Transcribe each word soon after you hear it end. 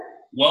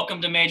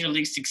Welcome to Major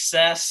League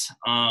Success.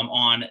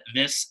 On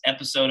this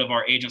episode of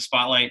our Agent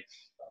Spotlight,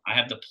 I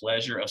have the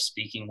pleasure of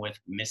speaking with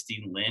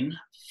Misty Linn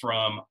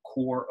from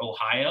Core,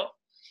 Ohio.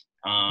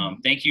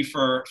 Thank you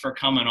for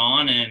coming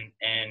on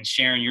and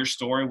sharing your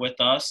story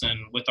with us and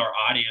with our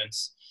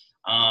audience.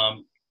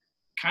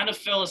 Kind of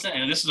fill us in.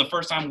 And this is the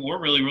first time we're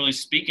really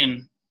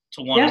speaking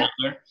to one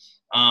another,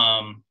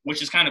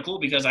 which is kind of cool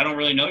because I don't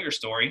really know your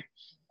story.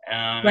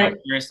 I'm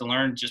curious to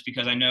learn just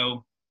because I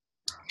know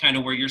kind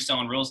of where you're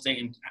selling real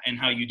estate and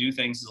how you do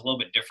things is a little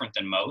bit different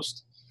than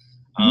most.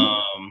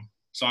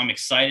 So I'm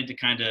excited to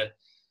kind of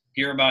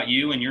hear about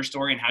you and your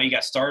story and how you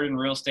got started in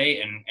real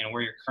estate and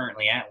where you're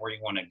currently at, where you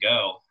want to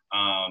go.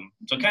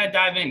 So kind of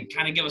dive in,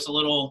 kind of give us a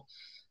little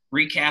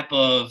recap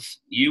of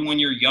you when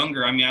you're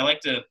younger. I mean,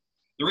 the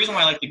reason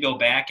why I like to go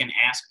back and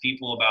ask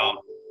people about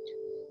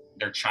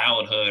their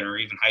childhood or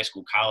even high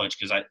school, college,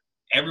 because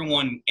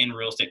everyone in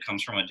real estate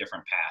comes from a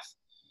different path.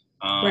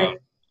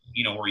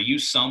 You know, were you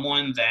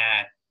someone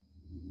that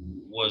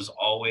was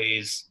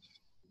always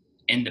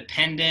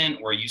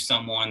independent? Were you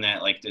someone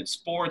that like did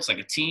sports, like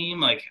a team?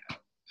 Like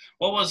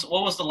what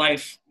was the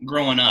life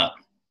growing up?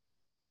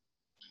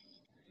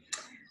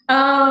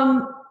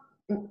 I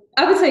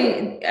would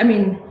say, I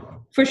mean,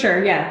 for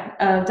sure.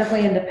 Yeah.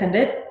 Definitely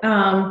independent.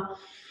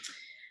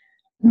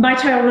 My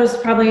childhood was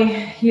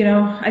probably, you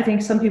know, I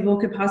think some people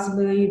could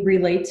possibly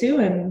relate to,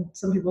 and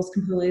some people's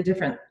completely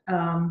different,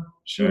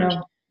 you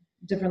know,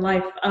 different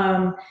life.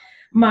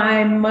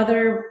 My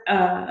mother,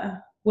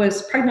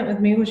 was pregnant with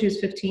me when she was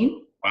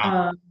 15.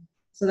 Wow.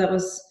 So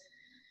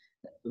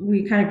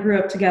we kind of grew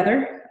up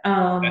together.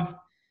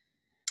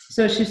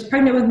 So she was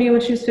pregnant with me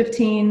when she was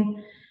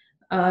 15.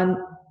 Her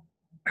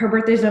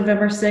birthday's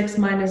November 6th.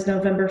 Mine is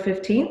November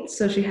 15th.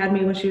 So she had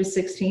me when she was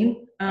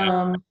 16.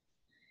 And,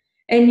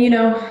 you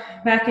know,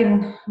 I'm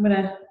going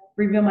to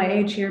reveal my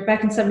age here.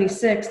 Back in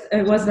 76,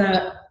 it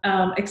wasn't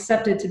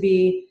accepted to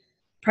be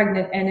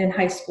pregnant and in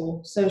high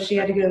school. So she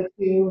had to go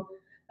to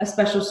a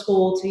special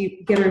school to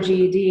get her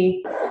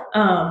GED.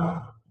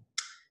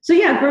 So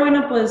yeah, growing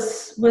up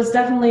was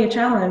definitely a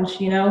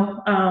challenge, you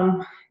know,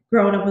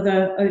 growing up with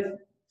a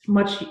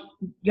much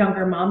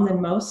younger mom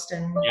than most.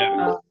 And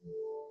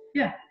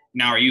yeah.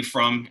 Now, are you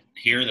from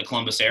here, the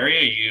Columbus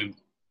area?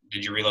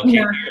 Did you relocate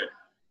here?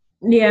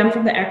 Yeah, I'm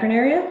from the Akron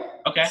area.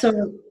 Okay.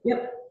 So,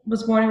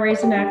 was born and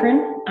raised in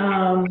Akron.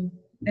 And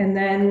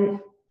then,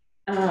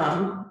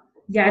 I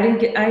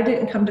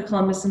didn't come to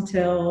Columbus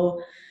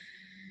until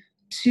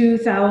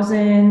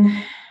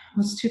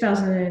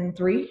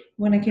 2003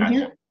 when I came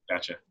here.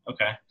 Gotcha.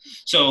 Okay.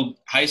 So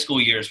high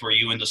school years, were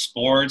you into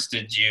sports?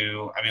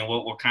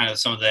 What were kind of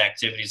some of the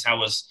activities? How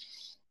was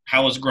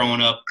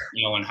growing up,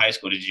 you know, in high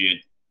school? Did you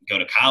go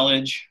to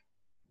college?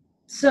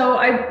 So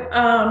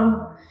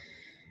I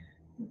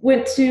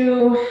went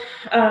to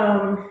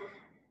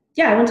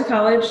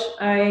college.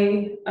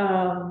 I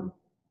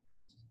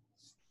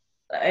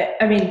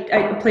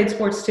played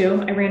sports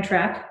too. I ran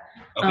track.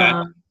 Okay.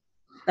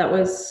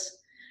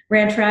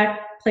 Ran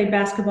track, played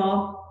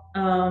basketball.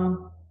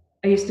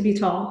 I used to be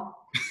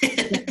tall.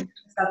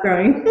 Stopped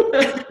growing.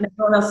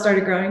 Everyone else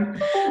started growing.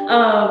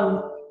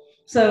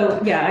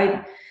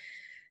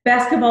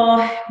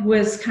 Basketball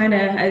was kind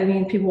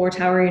of, people were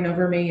towering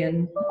over me,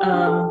 and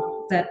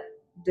that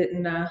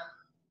didn't,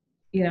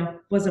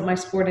 wasn't my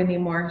sport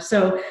anymore.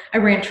 So I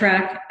ran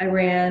track. I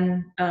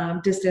ran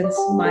distance,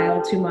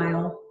 mile, 2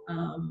 mile.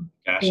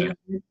 Gotcha.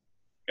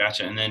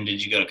 And then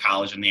did you go to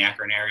college in the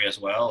Akron area as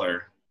well,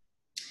 or?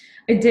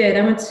 I did.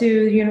 I went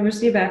to the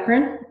University of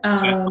Akron.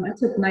 I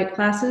took night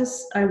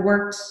classes. I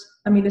worked,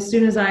 as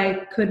soon as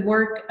I could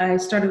work, I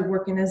started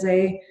working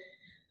I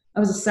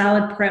was a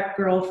salad prep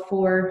girl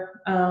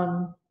for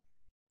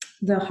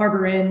the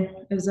Harbor Inn.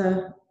 It was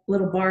a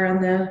little bar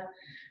on the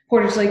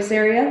Portage Lakes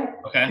area.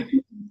 Okay.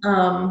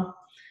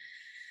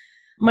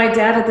 My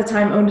dad at the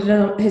time owned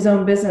his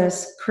own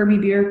business, Kirby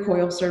Beer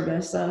Coil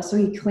Service. So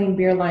he cleaned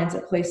beer lines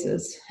at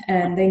places,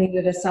 and they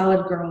needed a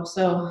salad girl.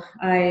 So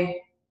I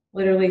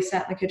literally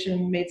sat in the kitchen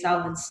and made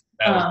salads.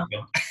 That was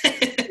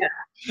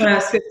when I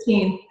was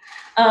 15.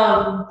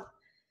 I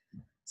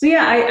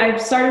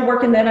started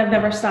working then. I've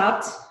never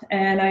stopped.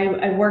 And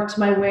I worked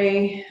my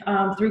way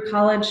through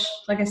college.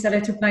 Like I said,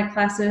 I took night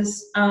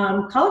classes.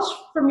 College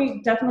for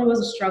me definitely was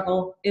a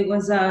struggle. It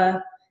was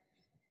a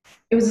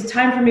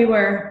time for me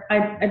where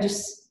I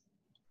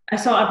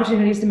saw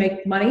opportunities to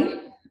make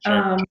money.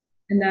 Sure.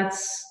 And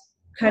that's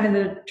kind of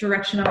the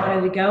direction I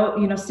wanted to go.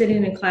 You know,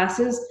 sitting in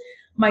classes.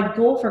 My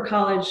goal for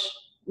college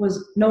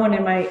was, no one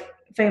in my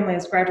family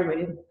has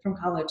graduated from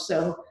college.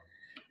 So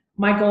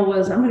my goal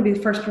was, I'm going to be the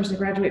first person to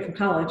graduate from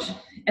college.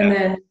 And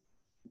then,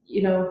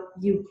 you know,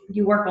 you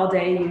work all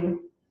day,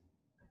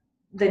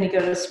 then you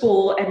go to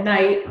school at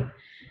night.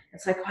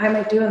 It's like, why am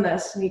I doing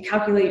this? And you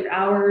calculate your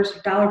hours,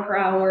 your dollar per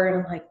hour.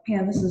 And I'm like,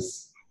 man, am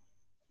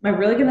I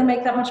really going to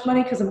make that much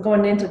money? Because I'm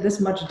going into this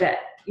much debt,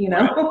 you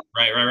know?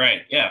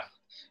 Right. Yeah.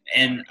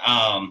 And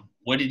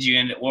what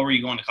were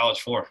you going to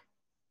college for?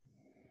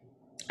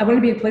 I wanted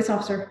to be a police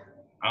officer.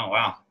 Oh,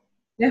 wow.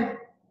 Yeah.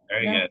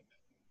 Very good.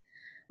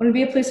 wanted to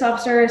be a police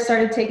officer. I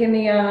started taking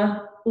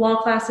the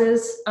law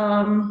classes,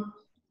 and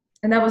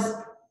that was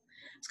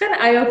it's kind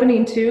of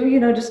eye-opening too.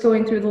 Just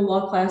going through the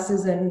law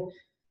classes and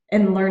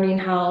learning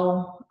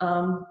how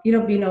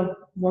being a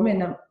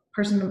woman, a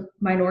person of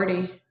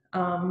minority.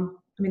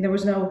 There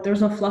was no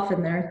fluff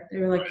in there. They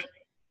were like,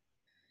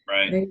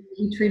 right. They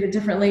be treated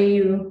differently.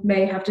 You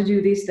may have to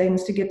do these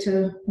things to get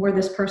to where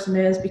this person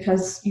is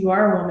because you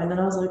are a woman.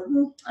 And I was like,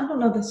 I don't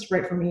know if this is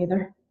right for me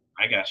either.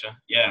 I gotcha.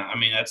 Yeah.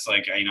 That's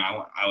like, I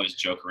always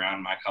joke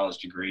around. My college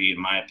degree,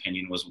 in my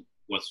opinion, was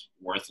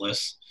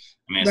worthless.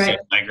 As soon as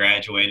I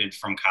graduated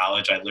from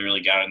college, I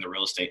literally got into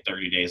real estate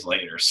 30 days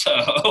later.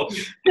 So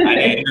I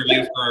didn't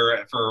interview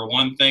for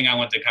one thing I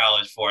went to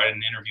college for. I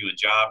didn't interview a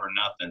job or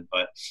nothing.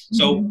 But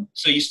so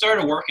you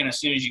started working as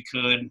soon as you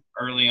could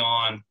early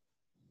on.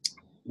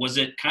 Was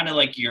it kind of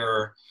like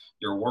your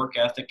work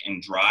ethic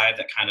and drive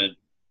that kind of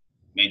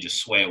made you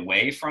sway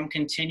away from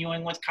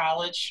continuing with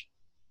college?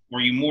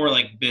 Were you more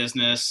like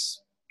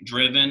business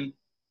driven?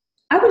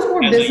 I was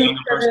more business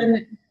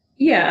driven.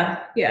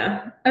 Yeah.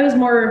 I was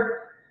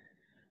more,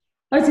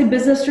 I'd say,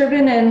 business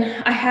driven,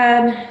 and I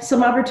had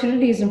some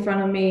opportunities in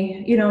front of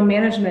me,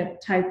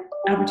 management type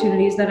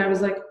opportunities that I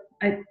was like,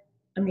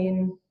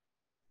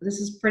 this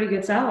is pretty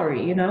good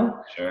salary,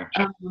 Sure.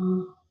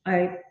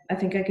 I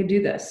think I could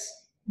do this.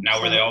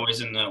 Now, were they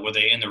always in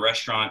the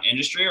restaurant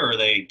industry, or are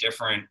they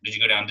different? Did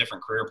you go down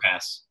different career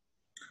paths?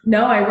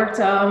 No, I worked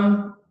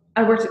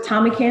at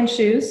Tommy Can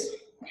Shoes.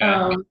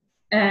 Okay.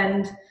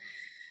 And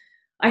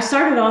I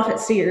started off at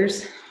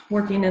Sears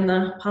working in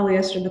the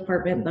polyester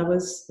department. That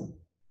was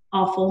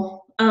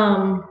awful.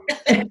 I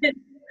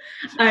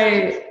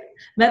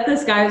met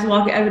this guy.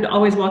 I would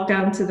always walk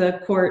down to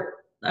the court,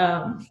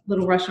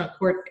 little restaurant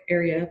court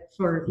area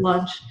for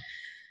lunch.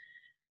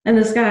 And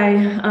this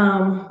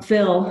guy,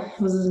 Phil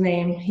was his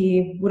name.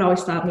 He would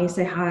always stop me,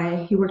 say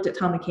hi. He worked at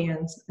Tommy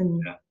Cans, and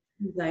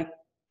he's like,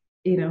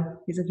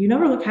 he's like, you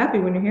never look happy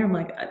when you're here. I'm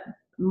like,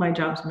 my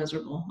job's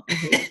miserable. I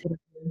hate it.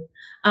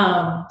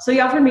 So he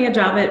offered me a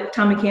job at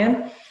Tommy Can,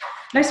 and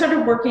I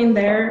started working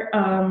there.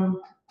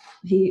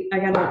 I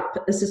got an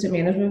assistant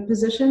management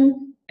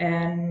position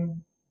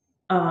and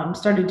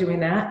started doing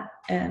that.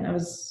 And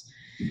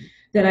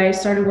then I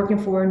started working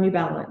for New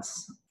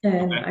Balance,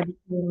 and I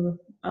became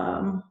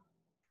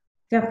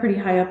got pretty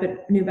high up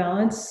at New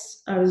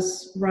Balance. I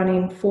was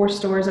running 4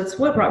 stores. That's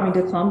what brought me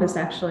to Columbus,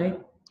 actually,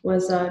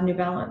 was New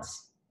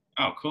Balance.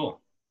 Oh,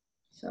 cool.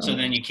 So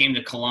then you came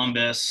to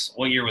Columbus.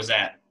 What year was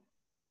that?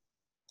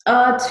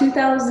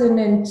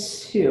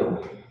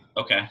 2002.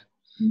 Okay.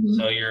 Mm-hmm.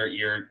 So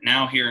you're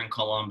now here in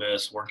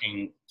Columbus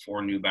working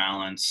for New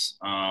Balance.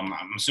 I'm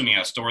assuming you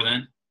had a store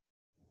then?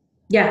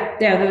 Yeah.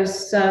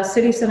 There's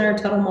City Center,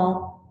 Tuttle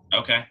Mall.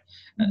 Okay.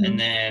 Mm-hmm. And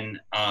then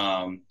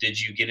did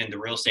you get into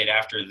real estate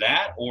after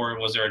that, or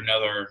was there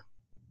another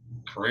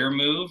career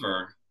move?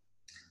 Or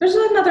there's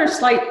another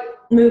slight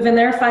move in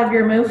there,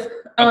 5-year move.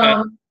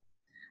 Okay.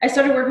 I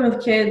started working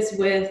with kids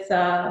with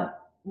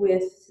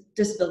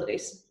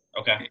disabilities.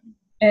 Okay.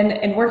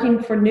 And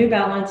working for New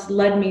Balance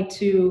led me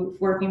to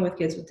working with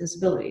kids with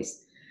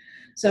disabilities.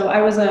 So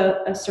I was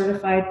a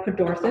certified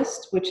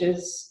podorthist, which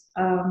is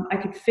I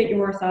could fit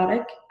your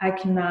orthotic. I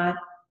cannot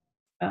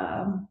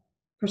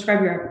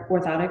prescribe your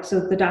orthotic. So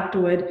the doctor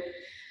would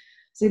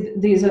say,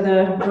 these are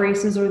the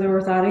braces or the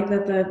orthotic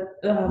that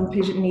the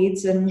patient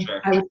needs, and Sure.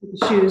 I would put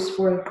the shoes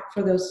for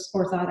those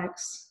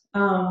orthotics.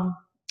 And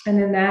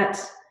then that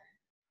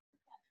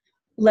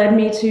led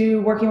me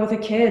to working with a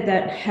kid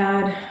that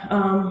had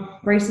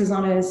braces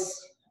on his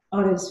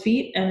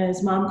feet, and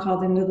his mom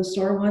called into the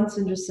store once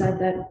and just said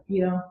that,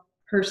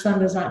 her son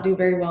does not do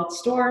very well at the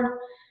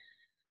store.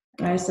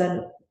 And I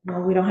said,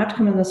 well, we don't have to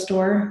come in the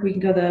store. We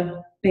can go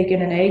to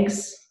Bacon and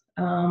Eggs.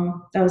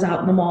 That was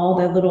out in the mall,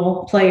 the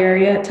little play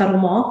area at Tuttle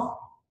Mall.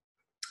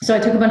 So I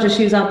took a bunch of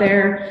shoes out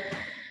there,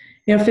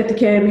 fit the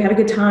kid. We had a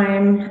good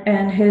time,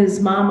 and his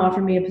mom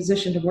offered me a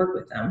position to work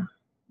with them.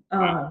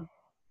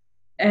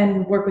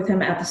 And work with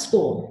him at the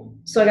school.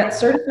 So I got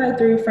certified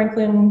through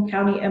Franklin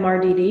County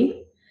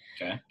MRDD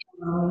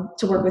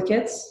to work with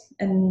kids.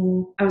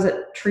 And I was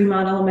at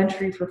Tremont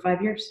Elementary for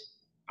 5 years.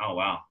 Oh,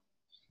 wow.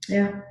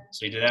 Yeah.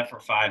 So you did that for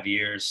 5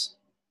 years,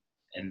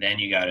 and then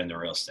you got into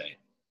real estate.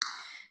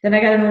 Then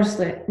I got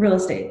into real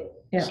estate.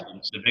 Yeah. So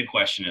the big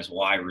question is,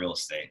 why real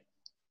estate?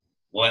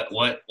 What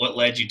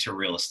led you to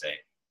real estate?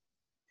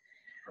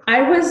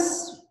 I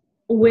was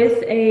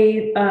with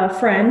a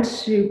friend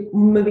who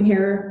moving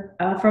here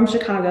from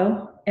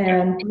Chicago,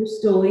 and Bruce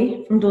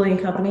Dooley from Dooley and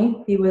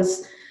Company. He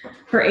was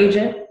her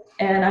agent,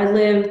 and I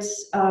lived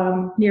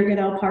near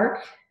Goodell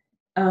Park.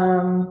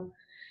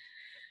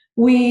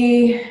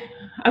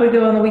 I would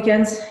go on the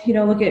weekends,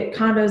 look at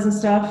condos and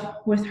stuff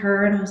with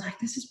her, and I was like,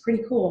 this is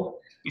pretty cool.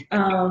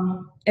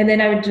 And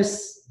then I would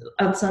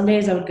on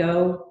Sundays, I would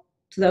go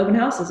to the open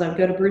houses. I would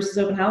go to Bruce's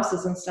open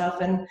houses and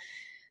stuff, and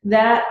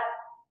that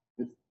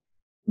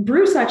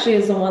Bruce actually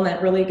is the one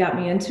that really got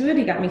me into it.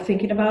 He got me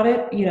thinking about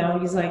it.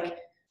 He's like,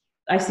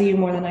 I see you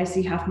more than I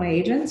see half my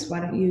agents.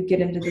 Why don't you get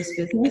into this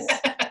business?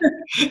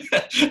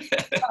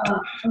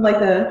 I'm like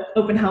the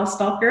open house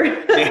stalker.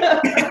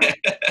 Yeah.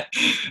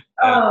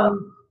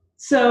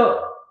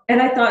 So,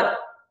 and I thought,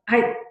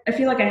 I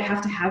feel like I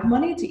have to have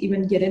money to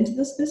even get into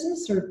this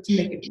business or to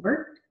make it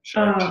work.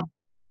 Sure.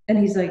 And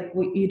he's like,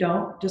 well, you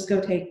don't just go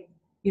take,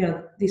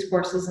 these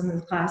courses and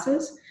these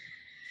classes,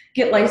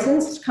 get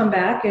licensed, come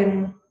back,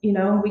 and,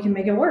 we can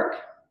make it work.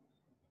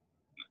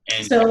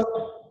 And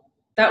so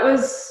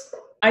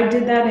I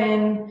did that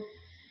in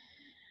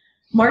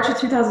March of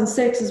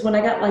 2006 is when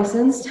I got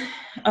licensed.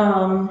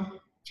 And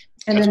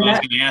that's then what I was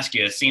going to ask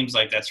you. It seems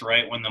like that's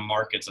right when the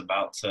market's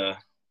about to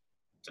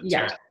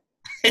yeah. turn.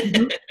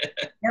 Mm-hmm.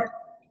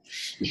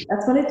 Yep.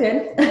 That's what it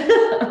did.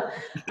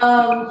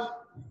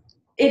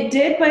 It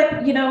did,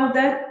 but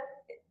that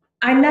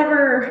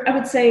I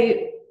would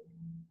say,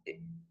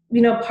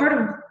 part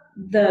of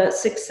the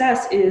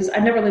success is I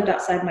never lived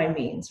outside my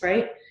means,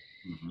 right?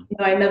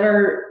 Mm-hmm. I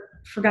never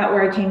forgot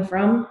where I came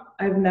from.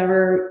 I've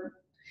never,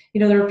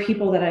 there were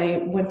people that I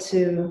went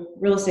to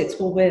real estate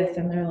school with,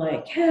 and they're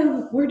like,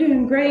 yeah, we're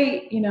doing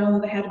great. They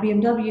had a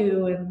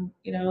BMW and,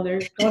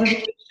 they're going on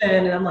vacation.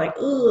 And I'm like,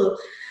 ugh.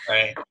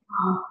 Right.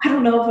 I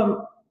don't know if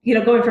I'm,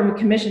 going from a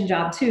commission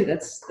job too.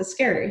 That's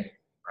scary.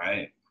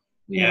 Right.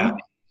 Yeah.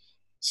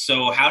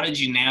 So how did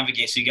you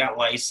navigate? So you got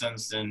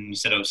licensed in, you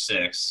said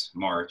 06,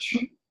 March.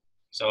 Mm-hmm.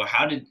 So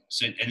and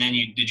then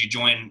did you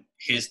join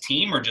his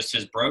team or just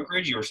his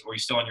brokerage? Were you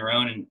still on your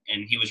own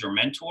and he was your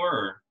mentor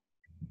or?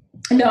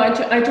 No,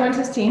 I joined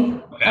his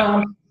team.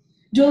 Okay.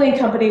 Julie &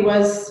 Company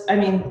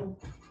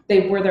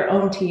they were their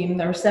own team.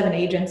 There were 7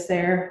 agents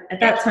there. At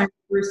that time,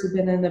 Bruce had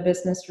been in the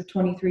business for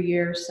 23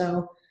 years.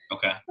 So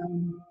okay.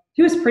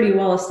 He was pretty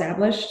well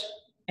established.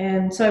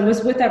 And so I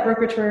was with that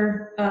brokerage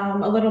for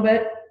a little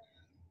bit.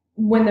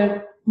 When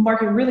the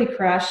market really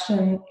crashed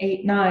in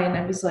 8, 9,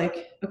 I was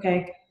like,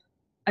 okay,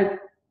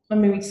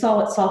 we saw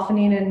it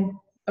softening in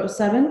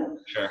 07.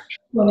 Sure.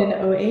 Went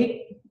into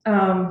 08.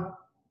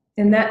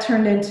 And that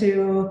turned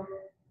into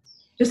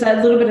just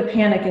a little bit of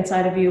panic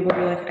inside of you where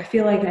you're like, I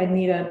feel like I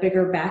need a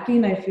bigger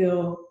backing. I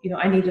feel,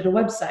 I needed a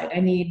website. I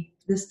need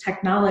this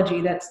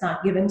technology that's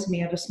not given to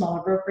me at a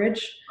smaller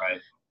brokerage.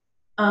 Right.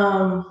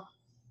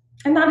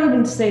 And not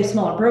even to say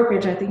smaller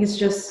brokerage. I think it's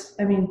just,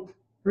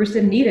 Bruce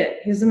didn't need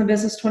it. He was in the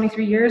business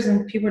 23 years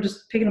and people are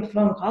just picking up the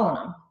phone and calling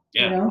him.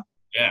 Yeah.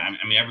 Yeah.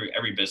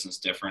 Every business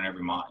different,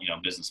 every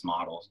business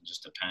model, it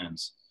just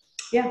depends.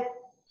 Yeah.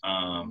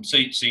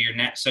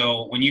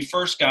 So when you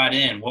first got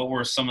in, what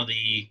were some of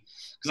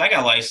because I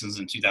got licensed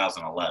in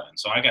 2011,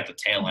 so I got the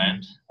tail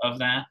end of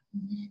that.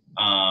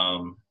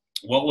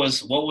 What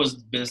was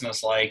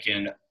business like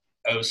in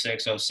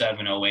 06,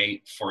 07,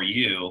 08 for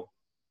you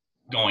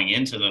going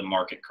into the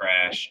market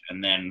crash?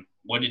 And then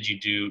what did you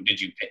do?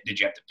 Did you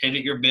have to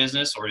pivot your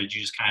business, or did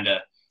you just kind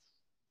of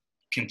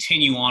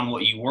continue on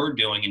what you were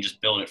doing and just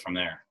build it from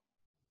there?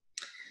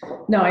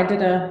 No, I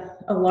did a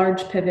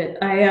large pivot.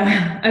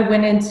 I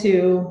went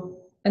into,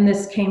 and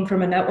this came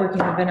from a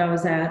networking event I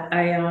was at.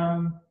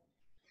 I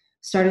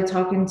started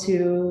talking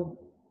to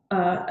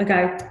a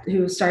guy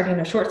who was starting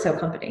a short sale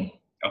company.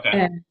 Okay.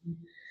 And,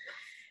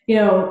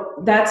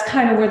 that's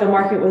kind of where the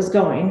market was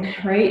going,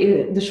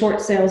 right? The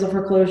short sales of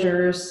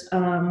foreclosures,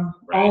 right.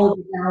 All of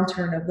the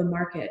downturn of the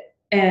market.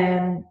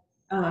 And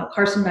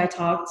Carson and I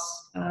talked.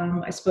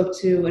 I spoke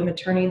to an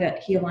attorney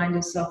that he aligned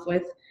himself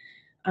with.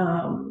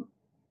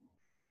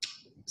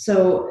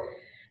 So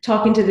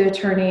talking to the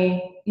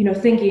attorney,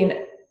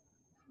 thinking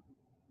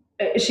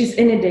she's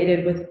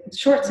inundated with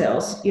short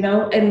sales,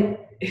 and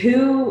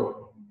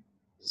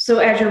so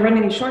as you're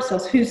running these short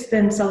sales, who's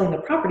then selling the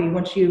property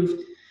once you've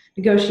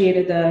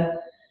negotiated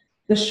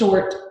the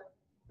short,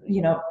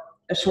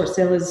 a short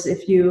sale is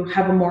if you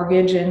have a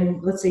mortgage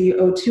and let's say you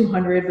owe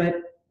 200,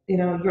 but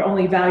you're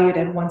only valued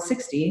at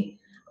 160.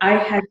 I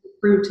had to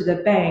prove to the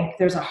bank,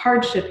 there's a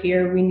hardship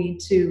here. We need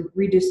to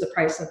reduce the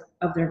price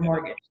of their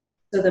mortgage.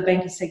 So the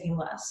bank is taking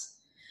less.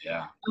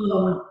 Yeah.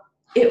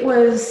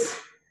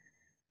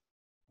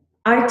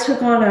 I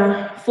took on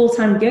a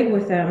full-time gig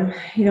with them,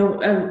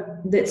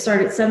 that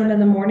started at 7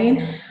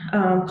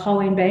 a.m,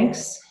 calling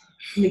banks,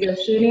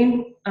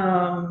 negotiating,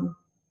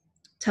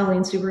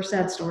 telling super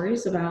sad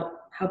stories about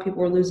how people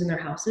were losing their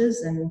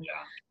houses and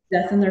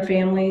death in their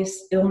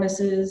families,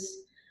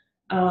 illnesses.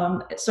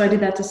 So I did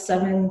that to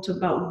 7 to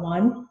about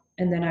 1,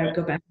 and then I would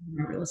go back to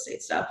my real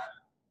estate stuff.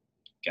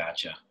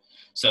 Gotcha.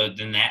 So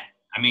then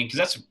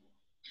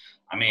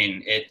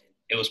it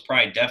was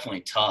probably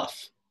definitely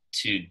tough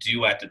to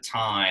do at the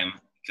time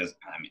because,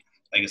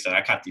 like I said,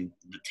 I caught the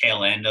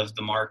tail end of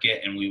the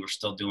market and we were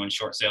still doing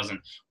short sales. And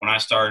when I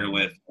started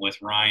with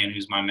Ryan,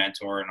 who's my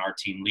mentor and our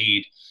team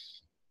lead,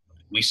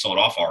 we sold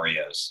off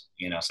REOs,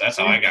 so that's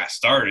how I got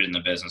started in the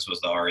business was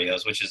the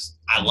REOs, which is,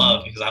 I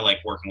love because I like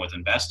working with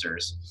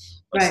investors.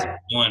 But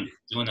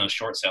doing those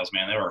short sales,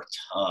 man, they were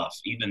tough.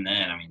 Even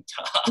then,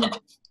 tough.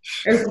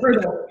 It's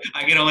brutal.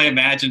 I can only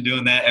imagine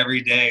doing that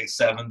every day,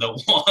 7 to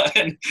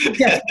 1,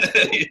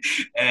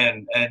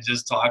 and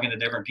just talking to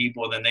different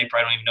people. Then they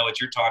probably don't even know what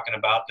you're talking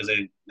about because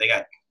they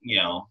got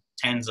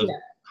tens of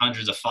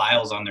hundreds of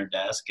files on their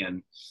desk.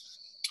 And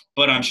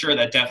But I'm sure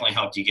that definitely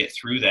helped you get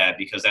through that,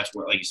 because that's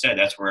where, like you said,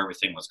 that's where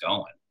everything was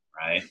going,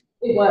 right?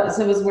 It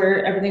was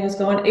where everything was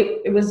going.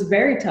 It was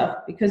very tough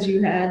because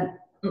you had,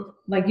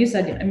 like you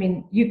said, I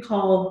mean, you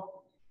call,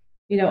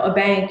 a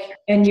bank,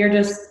 and you're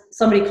just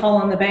somebody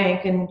calling the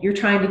bank, and you're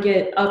trying to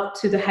get up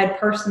to the head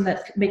person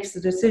that makes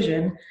the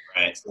decision.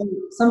 Right. So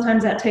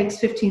sometimes that takes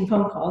 15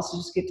 phone calls to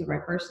just get the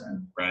right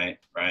person. Right.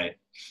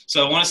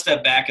 So I want to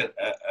step back a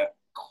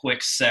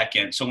quick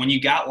second. So when you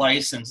got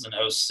licensed in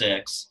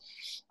 06,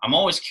 I'm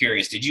always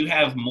curious, did you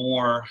have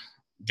more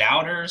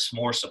doubters,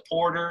 more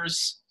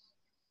supporters?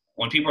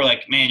 When people are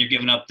like, man, you're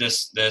giving up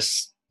this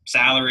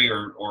salary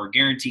or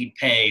guaranteed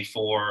pay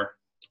for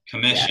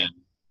commission.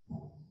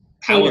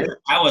 Yeah.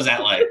 How was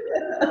that like?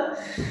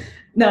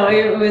 No,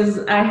 it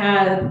was, I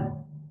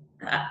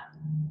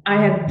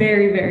had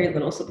very, very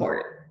little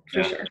support,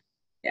 for sure.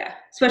 Yeah.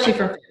 Especially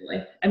from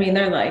family. I mean,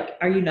 they're like,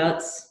 are you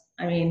nuts?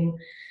 I mean,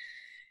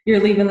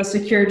 you're leaving the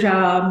secure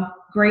job,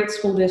 great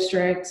school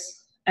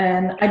districts.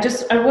 And I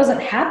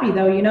wasn't happy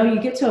though. You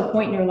get to a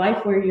point in your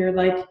life where you're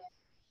like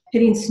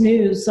hitting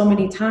snooze so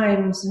many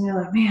times, and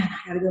you're like, man,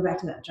 I got to go back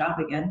to that job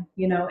again,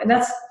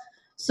 and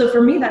so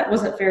for me, that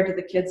wasn't fair to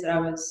the kids that I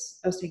was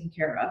taking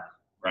care of.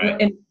 Right.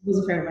 And it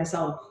wasn't fair to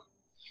myself.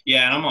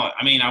 Yeah.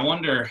 And I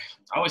wonder,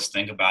 I always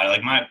think about it.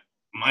 Like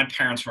my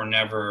parents were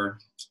never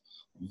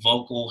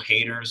vocal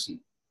haters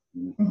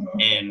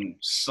and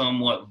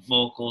somewhat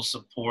vocal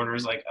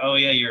supporters. Like, oh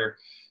yeah, you're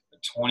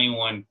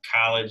 21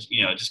 college,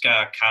 just got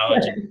out of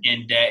college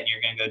in debt, and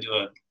you're going to go do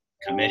a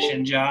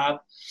commission job.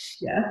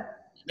 Yeah.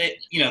 They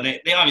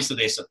obviously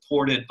they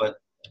supported, but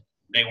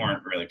they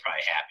weren't really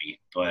probably happy.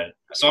 But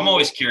so I'm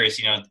always curious,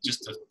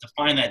 just to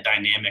find that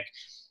dynamic.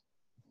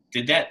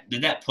 Did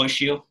that push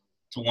you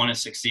to want to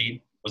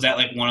succeed? Was that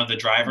like one of the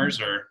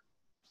drivers, or?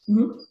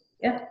 Mm-hmm.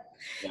 Yeah.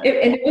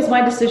 And it was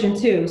my decision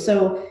too.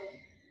 So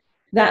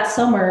that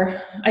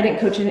summer, I didn't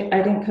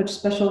coach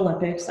Special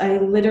Olympics. I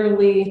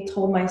literally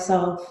told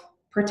myself,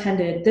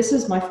 pretended, this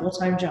is my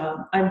full-time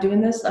job. I'm doing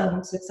this.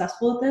 I'm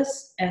successful at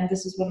this, and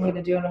this is what I'm going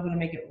to do, and I'm going to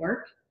make it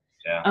work.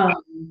 Yeah.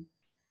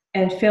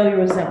 And failure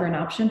was never an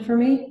option for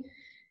me,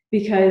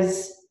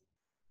 because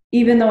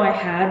even though I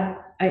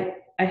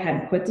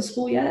hadn't quit the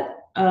school yet,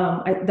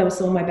 that was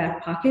still in my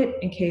back pocket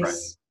in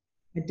case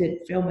I did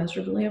fail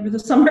miserably over the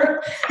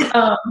summer.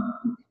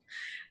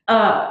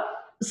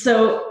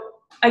 So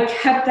I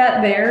kept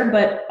that there,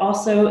 but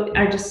also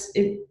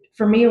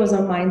for me, it was a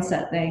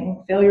mindset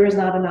thing. Failure is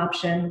not an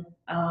option.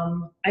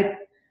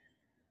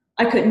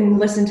 I couldn't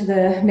listen to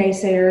the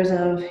naysayers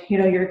of,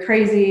 you're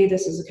crazy.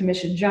 This is a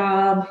commission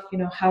job.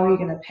 How are you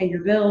going to pay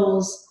your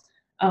bills?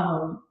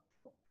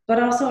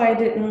 But also I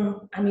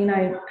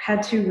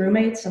had 2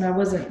 roommates and I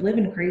wasn't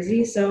living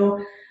crazy. So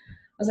I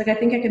was like, I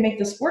think I can make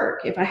this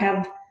work. If I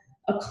have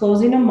a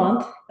closing a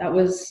month, that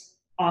was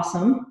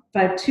awesome. If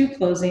I have 2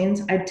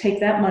 closings, I'd take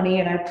that money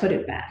and I'd put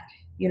it back,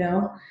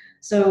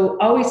 So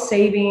always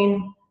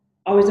saving,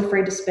 always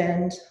afraid to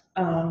spend.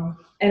 And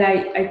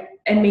I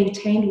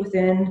maintained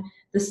within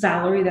the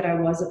salary that I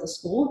was at the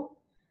school.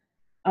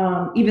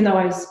 Even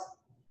though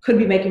could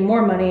be making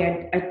more money,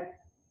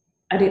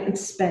 I didn't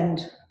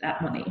spend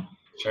that money.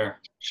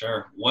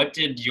 Sure. What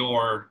did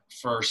your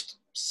first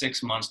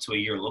 6 months to a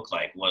year look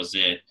like? Was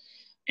it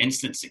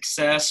instant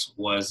success?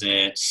 Was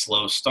it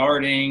slow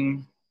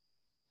starting?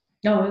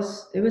 No,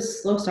 it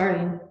was slow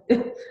starting.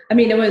 I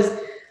mean, it was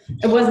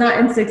not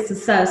instant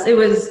success. It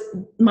was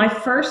my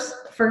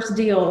first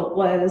deal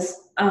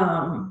was,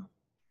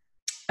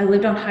 I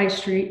lived on High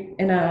Street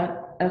in a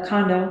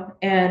condo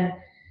and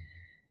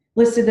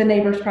listed the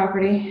neighbor's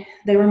property.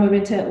 They were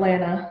moving to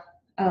Atlanta.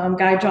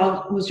 Guy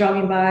was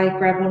jogging by,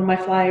 grabbed one of my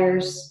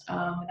flyers,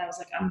 and I was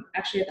like, I'm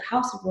actually at the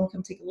house. Everyone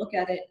come take a look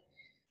at it.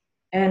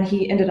 And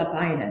he ended up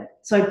buying it.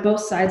 So I had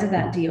both sides of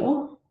that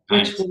deal,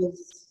 which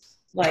was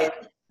like,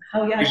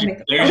 oh yeah, I can make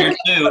the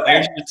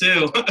There's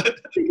your 2.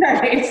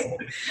 Right.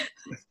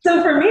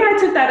 So for me, I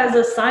took that as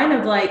a sign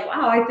of like,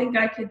 wow, I think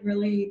I can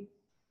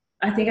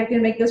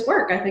make this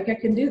work. I think I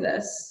can do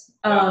this.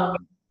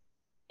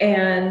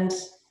 And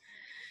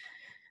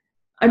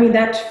I mean,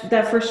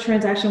 that first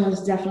transaction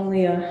was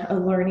definitely a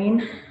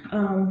learning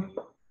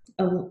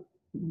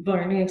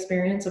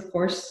experience, of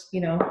course,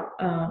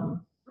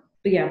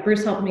 but yeah,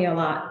 Bruce helped me a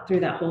lot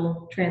through that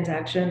whole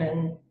transaction.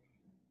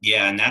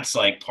 And that's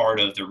like part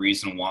of the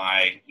reason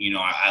why,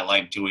 I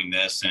like doing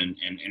this and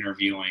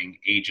interviewing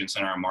agents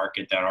in our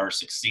market that are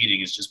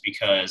succeeding, is just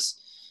because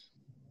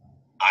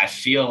I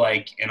feel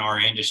like in our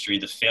industry,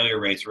 the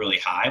failure rate's really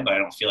high, but I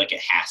don't feel like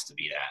it has to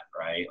be that,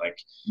 right? Like,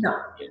 no.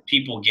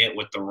 People get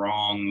with the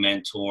wrong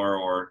mentor,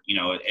 or,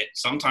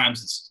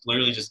 sometimes it's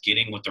literally just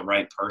getting with the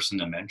right person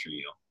to mentor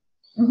you.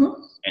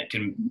 Mm-hmm. It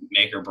can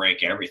make or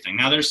break everything.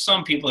 Now, there's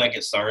some people that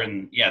get started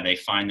and they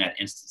find that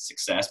instant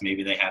success.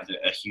 Maybe they have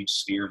a huge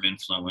sphere of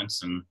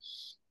influence and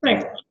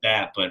things like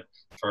that. But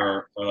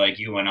for like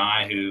you and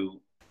I,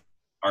 who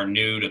are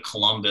new to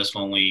Columbus,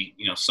 when we,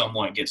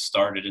 somewhat get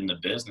started in the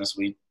business,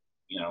 we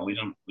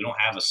don't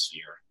have a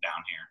sphere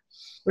down here.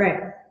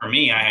 Right. For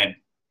me,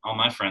 all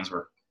my friends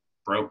were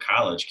broke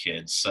college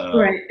kids. So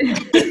Right.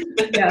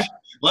 Yeah.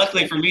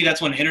 luckily for me,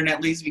 that's when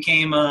internet leads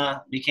became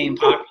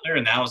popular,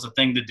 and that was the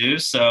thing to do.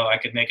 So I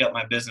could make up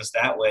my business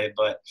that way.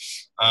 But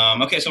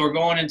okay, so we're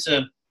going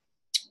into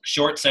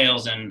short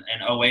sales and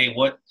 '08.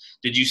 What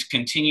did you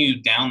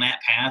continue down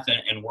that path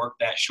and work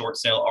that short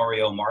sale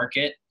REO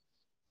market?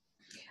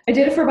 I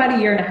did it for about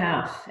a year and a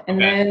half,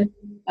 and Okay.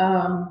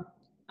 then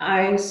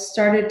I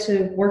started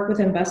to work with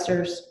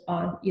investors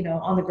on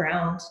the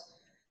ground,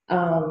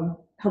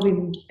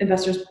 helping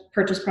investors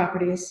purchase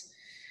properties,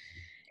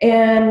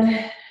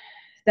 and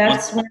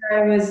that's when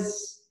I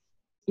was,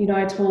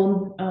 I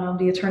told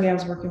the attorney I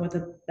was working with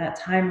at that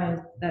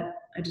time that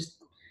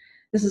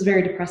this is a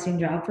very depressing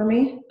job for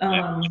me,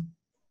 and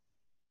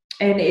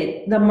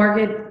the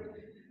market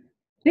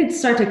didn't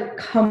start to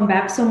come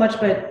back so much,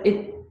 but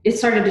it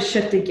started to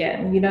shift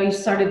again. You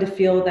started to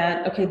feel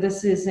that, okay,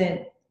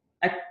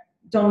 I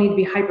don't need to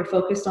be hyper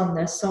focused on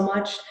this so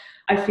much.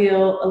 I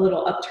feel a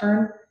little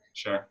upturn.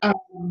 Sure.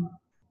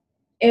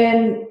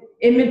 And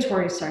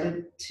inventory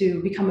started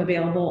to become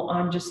available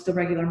on just the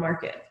regular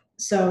market.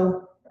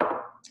 So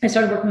I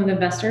started working with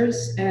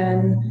investors,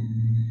 and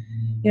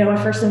my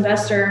first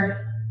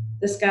investor,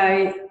 this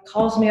guy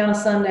calls me on a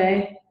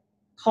Sunday,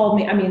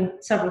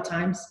 several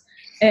times.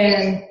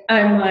 And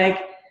I'm like,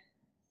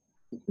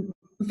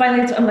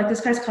 finally, I'm like,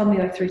 this guy's called me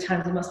like 3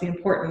 times. It must be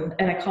important.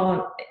 And I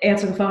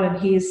answer the phone, and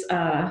he's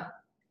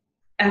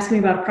asking me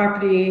about a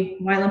property,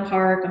 Wyland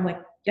Park. I'm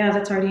like, yeah,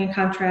 that's already in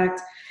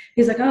contract.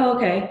 He's like, oh,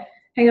 okay.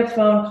 Hang up the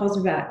phone, calls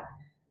me back.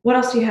 What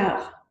else do you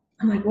have?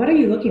 I'm like, what are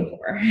you looking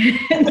for?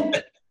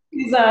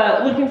 He's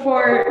looking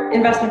for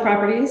investment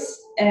properties.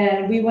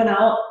 And we went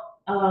out.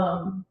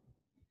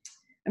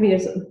 It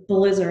was a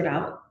blizzard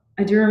out.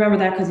 I do remember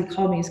that because he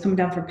called me. He's coming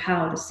down from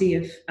POW to see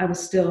if I was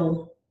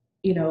still,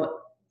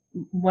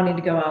 wanting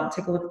to go out and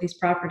take a look at these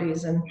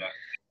properties. And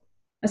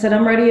I said,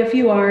 I'm ready if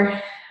you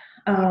are.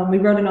 We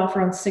wrote an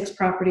offer on 6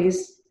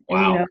 properties.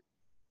 Wow. And,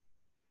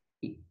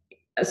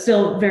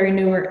 still very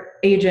newer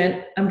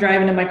agent. I'm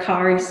driving in my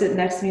car. He's sitting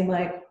next to me. I'm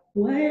like,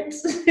 what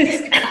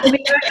is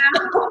happening right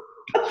now?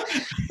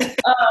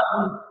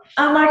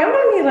 I'm like, I'm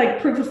gonna need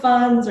like proof of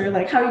funds or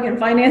like how you get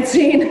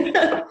financing.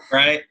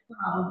 Right.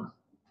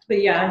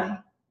 But yeah,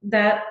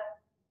 that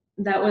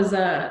was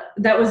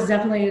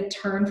definitely a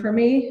turn for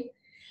me,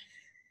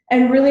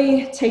 and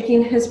really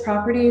taking his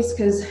properties,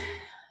 because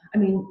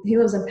he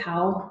lives in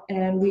Powell,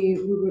 and we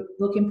were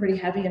looking pretty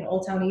heavy in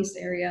Old Town East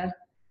area,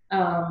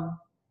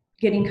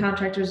 getting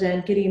contractors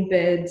in, getting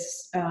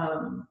bids,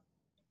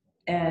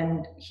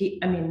 and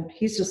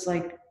he's just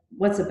like,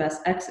 what's the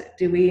best exit?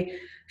 Do we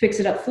fix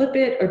it up, flip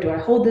it, or do I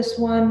hold this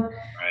one?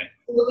 Right.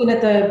 Looking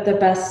at the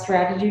best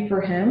strategy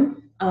for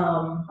him,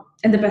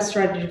 and the best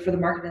strategy for the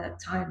market at that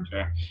time.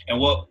 Sure. And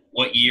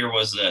what year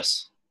was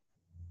this?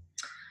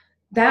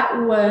 That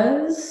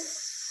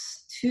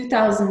was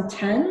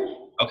 2010.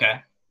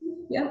 Okay.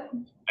 Yep.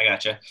 I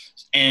gotcha.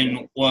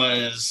 And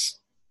was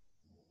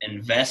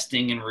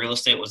investing in real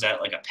estate, was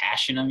that like a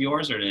passion of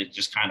yours, or did it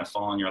just kind of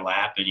fall in your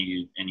lap and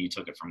you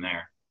took it from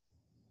there?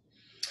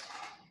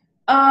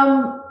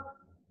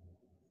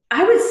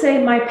 I would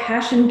say my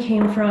passion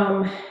came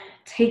from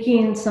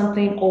taking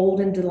something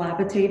old and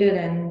dilapidated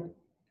and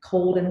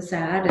cold and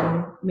sad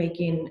and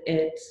making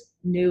it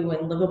new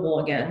and livable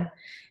again.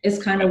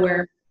 Is kind of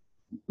where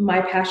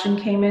my passion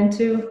came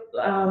into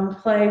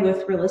play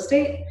with real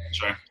estate.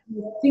 Sure.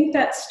 I think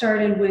that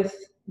started with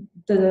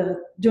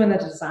doing the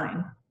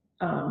design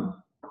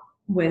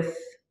with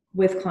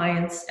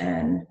clients,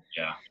 and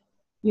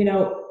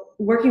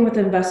working with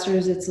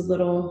investors. It's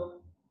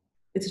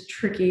a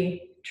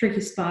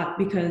tricky spot,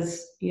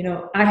 because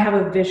I have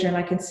a vision.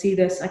 I can see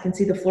this. I can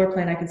see the floor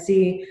plan. I can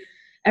see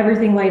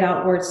everything laid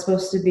out where it's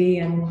supposed to be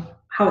and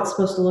how it's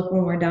supposed to look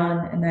when we're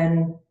done. And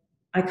then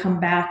I come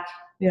back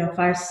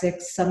 5,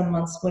 6, 7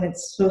 months when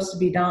it's supposed to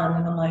be done,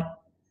 and I'm like,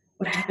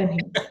 what happened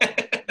here?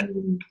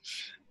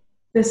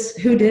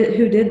 Who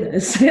did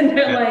this? And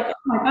they're like, oh,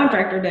 my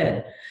contractor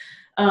did.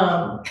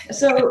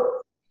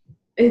 So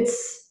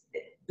it's,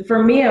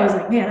 for me, I was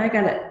like, man, I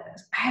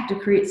have to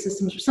create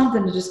systems or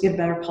something to just get a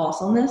better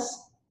pulse on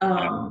this.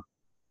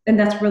 And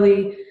that's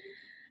really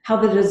how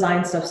the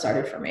design stuff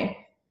started for me.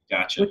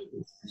 Gotcha.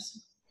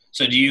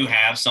 So do you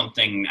have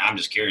something, I'm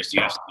just curious, do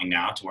you have something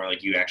now to where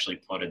like you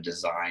actually put a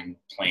design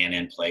plan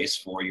in place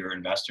for your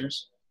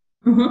investors?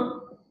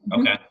 Mm-hmm.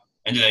 Okay.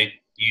 And do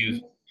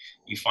you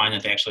find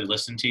that they actually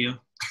listen to you?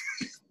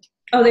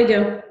 Oh, they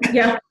do.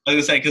 Yeah. Like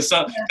I say, because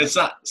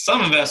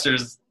some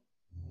investors,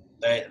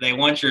 they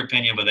want your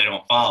opinion, but they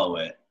don't follow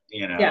it.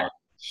 Yeah.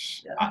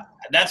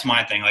 That's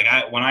my thing. Like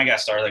when I got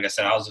started, like I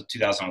said, I was in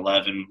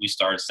 2011. We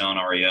started selling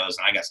REOs,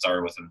 and I got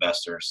started with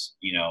investors.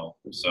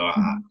 So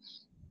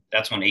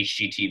that's when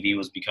HGTV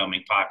was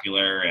becoming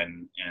popular,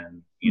 and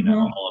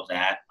all of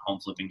that, home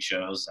flipping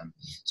shows, and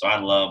so I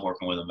love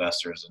working with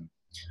investors. And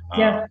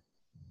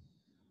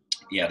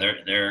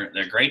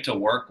they're great to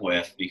work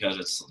with because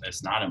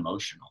it's not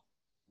emotional.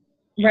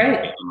 Right.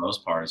 For the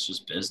most part, it's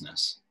just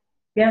business.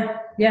 Yeah.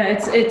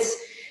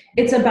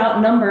 It's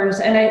about numbers.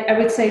 And I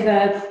would say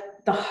that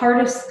the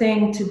hardest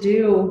thing to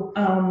do,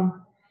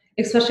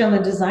 especially on the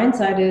design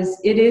side,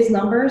 it is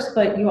numbers,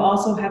 but you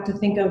also have to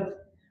think of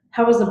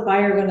how is a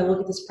buyer going to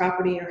look at this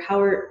property, or how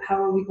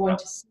are we going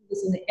to see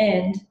this in the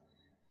end?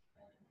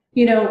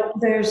 You know,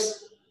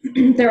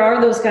 there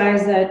are those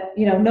guys that,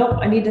 you know, nope,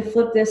 I need to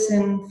flip this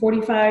in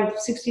 45,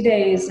 60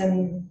 days.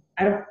 And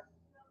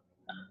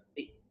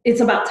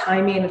it's about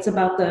timing. It's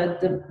about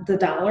the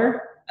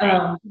dollar.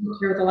 Right.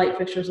 What the light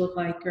fixtures look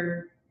like,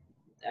 or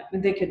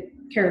they could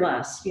care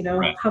less, you know,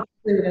 right. How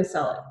they're going to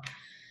sell it.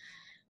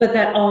 But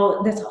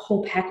that's a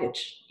whole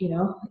package, you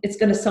know, it's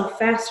going to sell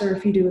faster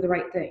if you do the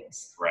right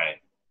things. Right.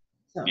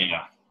 So.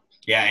 Yeah.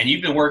 Yeah. And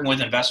you've been working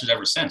with investors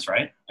ever since,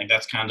 right? Like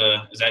that's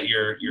is that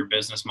your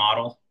business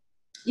model?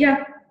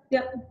 Yeah.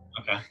 Yep.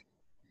 Okay.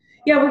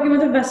 Yeah. Working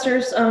with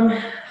investors,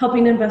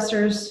 helping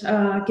investors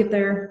get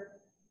there.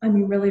 I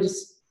mean, really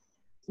just,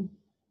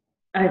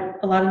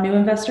 a lot of new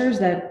investors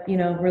that, you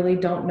know, really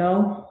don't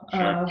know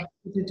sure. What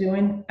they're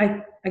doing.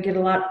 I get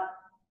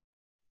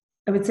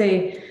I would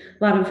say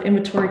a lot of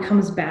inventory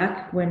comes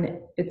back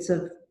when it's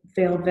a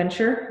failed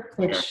venture,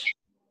 which sure.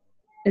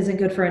 isn't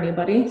good for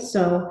anybody.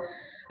 So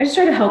I just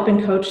try to help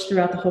and coach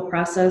throughout the whole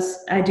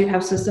process. I do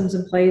have systems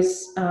in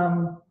place.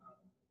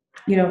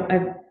 You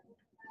know,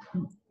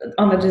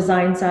 on the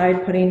design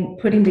side,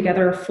 putting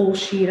together a full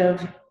sheet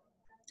of,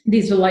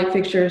 these are light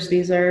fixtures,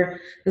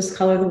 this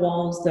color of the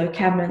walls, the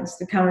cabinets,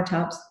 the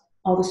countertops,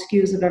 all the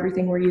SKUs of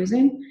everything we're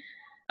using.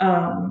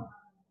 And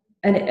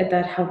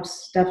that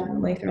helps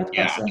definitely throughout the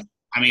process.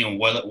 I mean,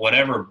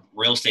 whatever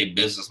real estate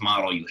business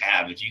model you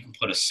have, if you can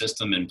put a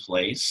system in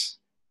place,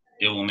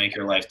 it will make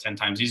your life 10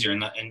 times easier.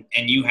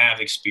 And you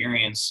have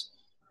experience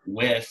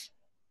with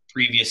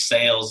previous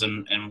sales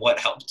and what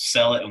helped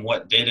sell it and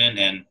what didn't.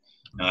 And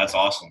you know, that's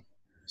awesome.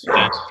 So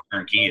that's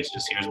turnkey. It's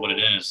just, here's what it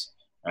is,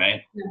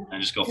 right?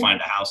 And just go find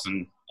a house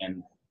and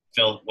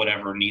fill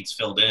whatever needs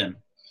filled in.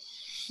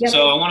 Yep.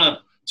 So I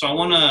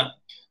want to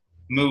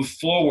move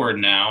forward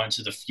now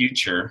into the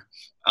future.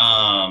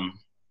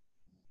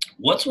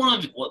 What's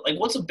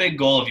a big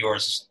goal of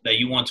yours that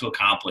you want to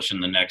accomplish in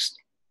the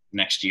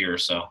next year or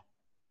so?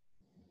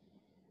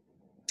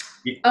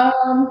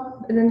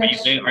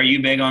 Are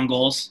you big on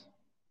goals?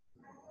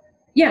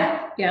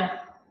 Yeah.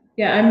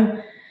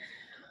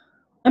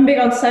 I'm big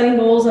on setting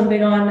goals. I'm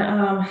big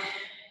on,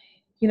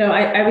 you know,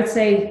 I would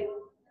say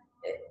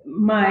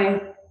my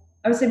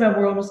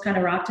world was kind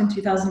of rocked in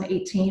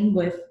 2018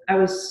 I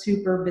was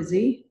super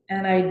busy,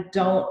 and I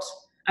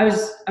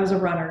was a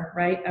runner,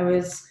 right? I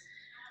was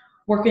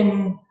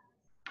working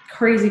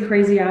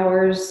crazy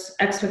hours,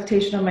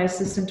 expectation of my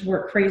assistant to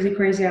work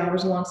crazy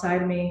hours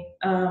alongside me.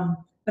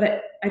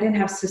 But I didn't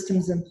have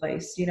systems in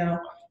place, you know.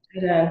 I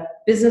had a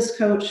business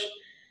coach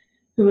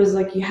who was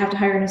like, you have to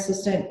hire an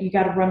assistant, you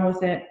got to run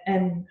with it.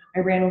 And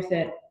I ran with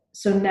it.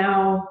 So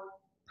now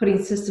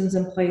putting systems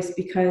in place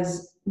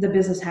because the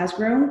business has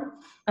grown,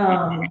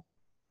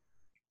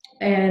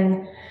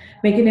 and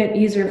making it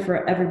easier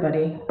for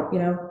everybody, you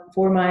know,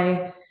 for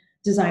my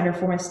designer,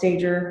 for my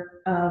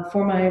stager,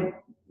 for my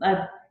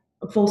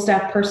full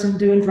staff person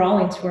doing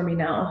drawings for me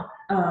now.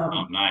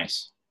 Oh,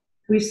 nice.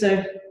 We used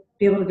to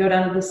be able to go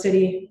down to the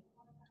city,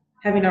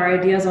 having our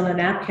ideas on a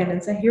napkin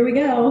and say, here we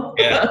go.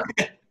 Yeah.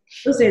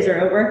 Those days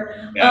are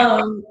over.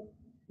 Yeah.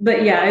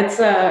 But yeah, it's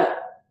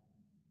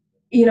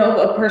you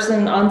know, a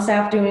person on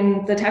staff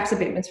doing the tax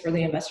abatements for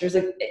the investors,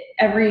 like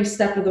every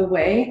step of the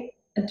way,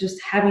 and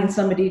just having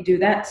somebody do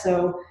that.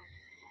 So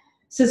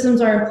systems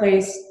are in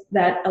place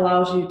that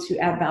allows you to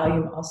add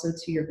value also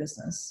to your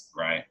business.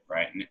 Right.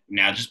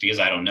 Now, just because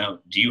I don't know,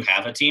 do you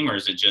have a team, or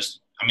is it just,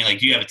 I mean, like,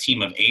 do you have a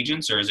team of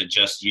agents, or is it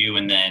just you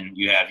and then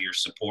you have your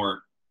support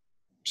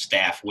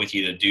staff with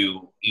you to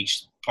do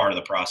each part of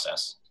the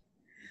process?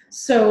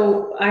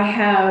 So I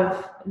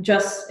have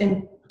just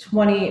in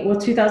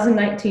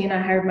 2019,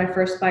 I hired my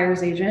first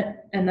buyer's agent,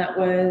 and that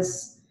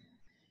was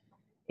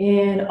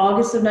in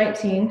August of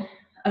 19.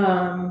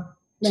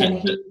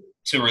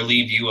 To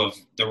relieve you of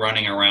the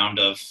running around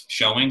of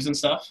showings and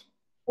stuff?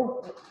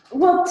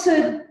 Well,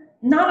 to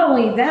not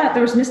only that,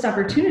 there was missed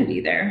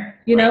opportunity there.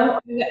 You know,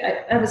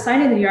 I have a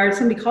sign in the yard,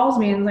 somebody calls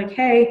me and like,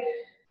 hey,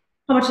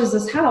 how much is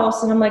this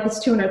house? And I'm like, it's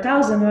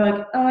 200,000. They're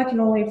like, oh, I can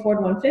only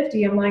afford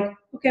 150. I'm like,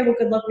 okay, well,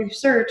 good luck with your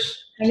search.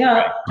 Hang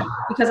up,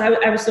 because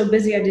I was so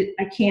busy.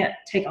 I can't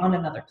take on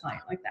another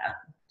client like that.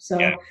 So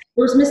there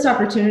was missed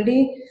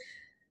opportunity.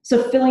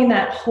 So filling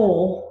that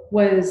hole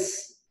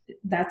that's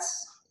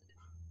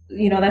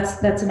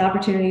an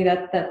opportunity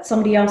that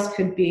somebody else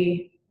could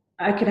be.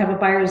 I could have a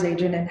buyer's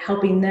agent and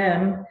helping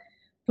them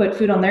put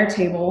food on their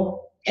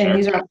table. And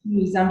these are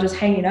opportunities I'm just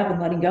hanging up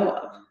and letting go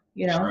of,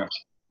 you know? Sure.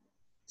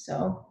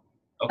 So,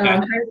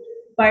 okay.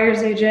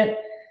 Buyer's agent,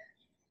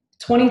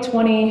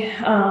 2020,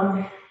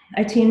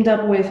 I teamed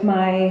up with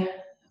my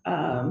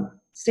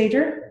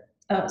stager,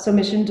 so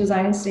Mission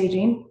Design and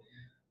Staging.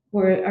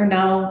 We are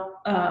now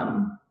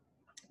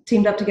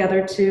teamed up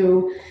together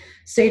to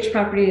stage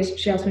properties.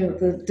 She helps me with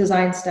the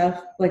design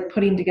stuff, like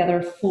putting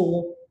together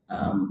full,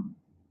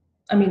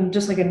 I mean,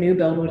 just like a new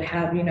build would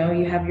have, you know,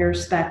 you have your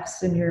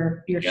specs and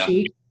your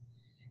sheet,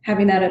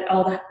 having that at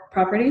all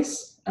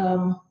properties,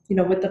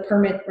 with the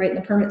permit right in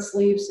the permit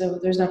sleeve. So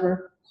there's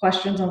never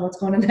questions on what's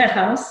going in that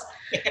house.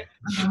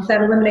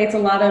 That eliminates a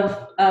lot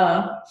of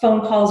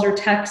phone calls or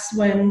texts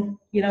when,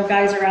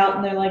 guys are out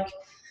and they're like,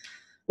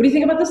 what do you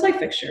think about this light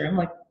fixture? I'm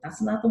like,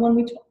 that's not the one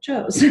we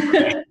chose.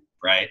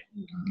 Right.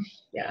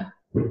 Yeah.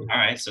 All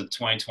right. So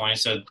 2020.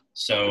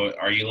 So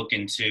are you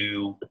looking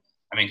to,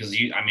 because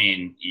you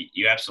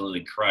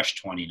absolutely crushed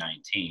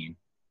 2019.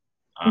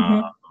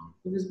 It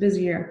was a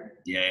busy year.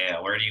 Yeah.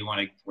 Where do you want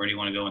to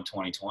go in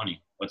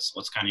 2020?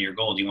 What's kind of your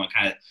goal? Do you want to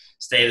kind of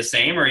stay the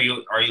same, or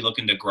are you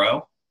looking to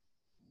grow?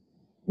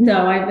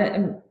 No,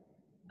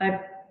 I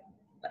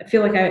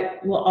feel like I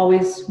will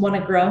always want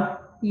to grow,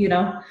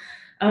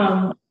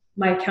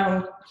 my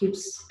accountant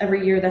keeps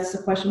every year, that's the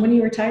question, when are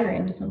you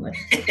retiring? I'm like,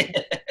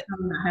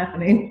 not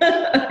happening.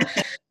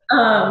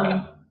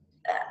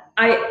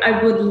 I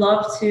would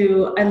love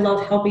to, I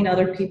love helping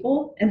other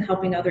people and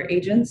helping other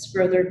agents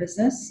grow their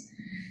business.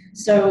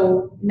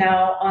 So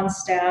now on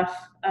staff,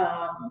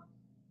 I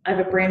have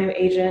a brand new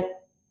agent,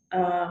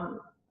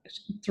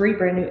 3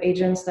 brand new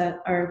agents that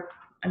are,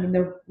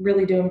 they're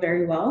really doing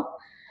very well.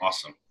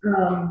 Awesome.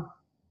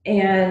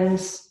 And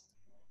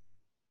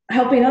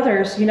helping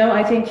others,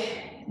 I think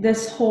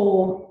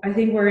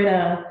we're in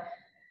a,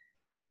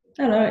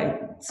 I don't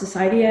know,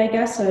 society, I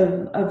guess,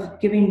 of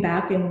giving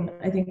back. And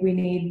I think we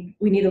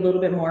need a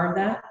little bit more of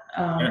that,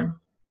 Sure.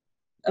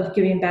 of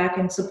giving back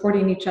and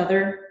supporting each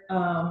other.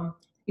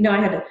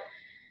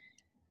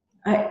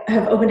 I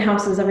have open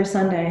houses every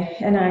Sunday,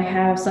 and I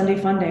have Sunday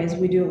fun days.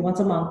 We do it once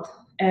a month.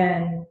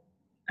 And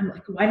I'm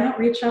like, why not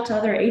reach out to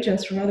other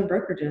agents from other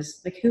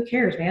brokerages? Like, who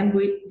cares, man?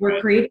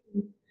 We're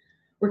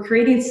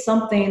creating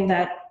something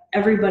that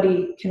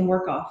everybody can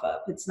work off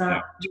of. It's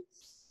not just,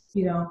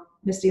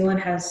 Misty Linn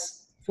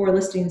has 4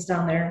 listings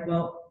down there.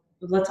 Well,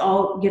 let's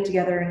all get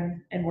together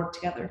and work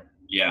together.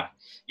 Yeah.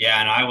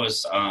 And I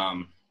was,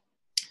 the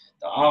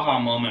aha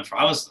moment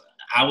I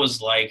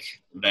was like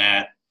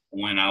that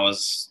when I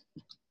was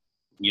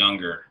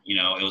younger.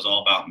 It was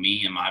all about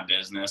me and my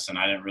business, and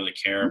I didn't really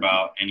care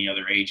about any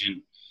other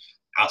agent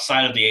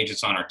outside of the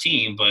agents on our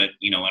team, but,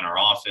 in our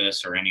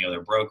office or any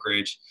other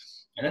brokerage.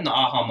 And then the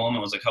aha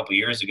moment was a couple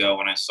years ago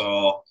when I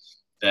saw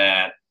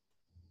that,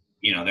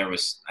 there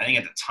was, I think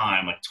at the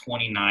time, like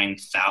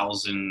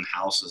 29,000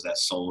 houses that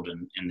sold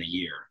in the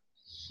year.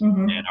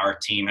 Mm-hmm. And our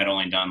team had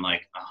only done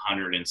like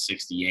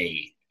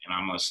 168. And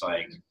I'm just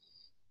like,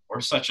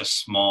 we're such a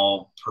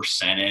small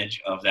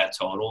percentage of that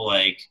total.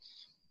 Like,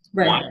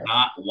 right.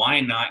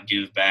 Why not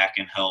give back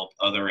and help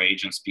other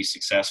agents be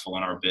successful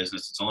in our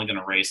business? It's only going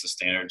to raise the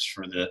standards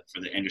for the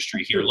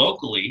industry here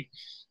locally,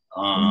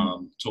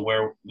 to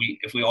where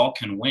if we all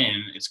can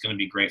win, it's going to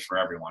be great for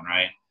everyone.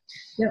 Right.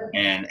 Yep.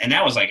 And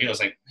that was like, it was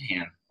like,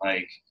 man,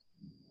 like,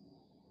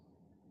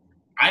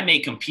 I may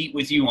compete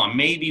with you on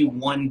maybe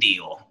one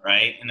deal,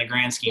 right, in the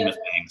grand scheme of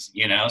things,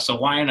 so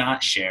why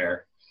not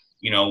share,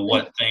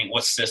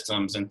 what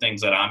systems and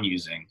things that I'm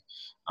using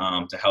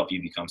to help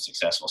you become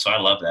successful. So I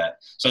love that.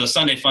 So the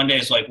Sunday Fun Day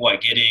is like what,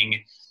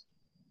 getting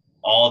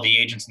all the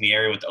agents in the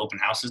area with the open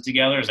houses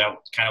together? Is that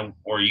kind of,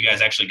 or you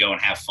guys actually go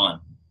and have fun?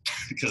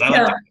 Because I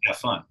like to have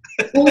fun.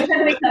 Well, we try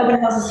to make the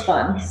open houses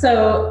fun.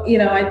 So,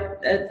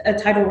 a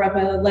title rep,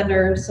 a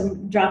lender,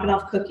 some dropping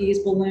off cookies,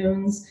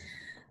 balloons.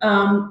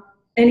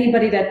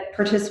 Anybody that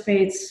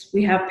participates,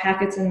 we have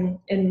packets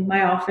in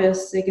my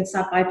office. They can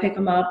stop by, pick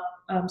them up.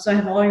 So I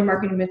have all your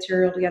marketing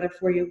material together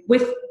for you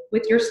with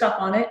your stuff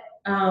on it.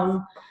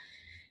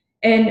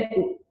 And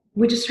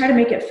we just try to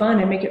make it fun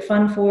and make it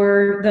fun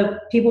for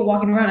the people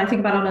walking around. I think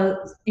about on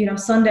a,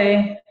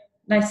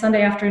 nice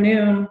Sunday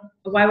afternoon,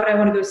 why would I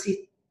want to go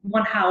see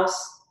one house?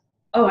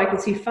 Oh, I can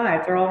see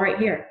 5. They're all right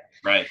here.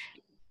 Right.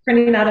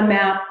 Printing out a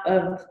map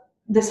of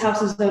this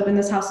house is open,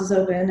 this house is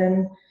open.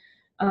 And,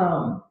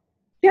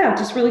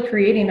 just really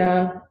creating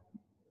a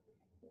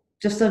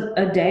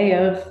day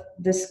of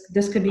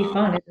this could be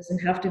fun. It doesn't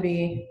have to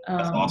be,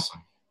 that's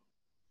awesome.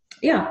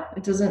 Yeah,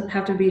 it doesn't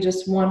have to be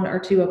just 1 or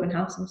 2 open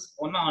houses.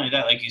 Well, not only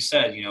that, like you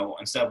said,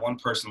 instead of one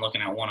person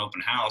looking at one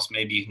open house,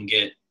 maybe you can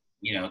get,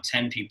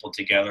 10 people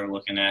together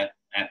looking at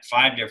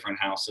 5 different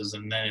houses.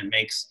 And then it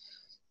makes,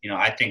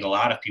 I think a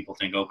lot of people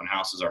think open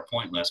houses are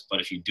pointless,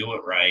 but if you do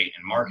it right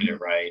and market it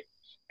right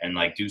and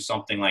like do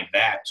something like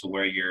that to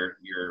where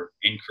you're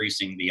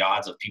increasing the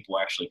odds of people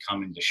actually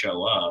coming to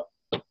show up,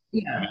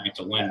 it's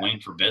a win-win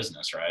for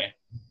business, right?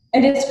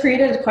 And it's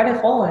created quite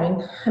a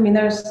following.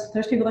 There's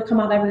people that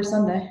come out every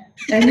Sunday.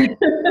 And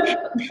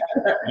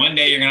one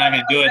day you're not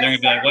going to do it. They're going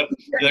to be like, "What?"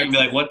 They're going to be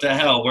like, "What the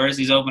hell? Where's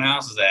these open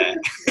houses at?"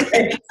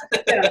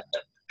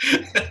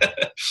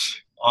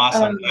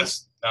 Awesome.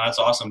 That's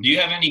awesome. Do you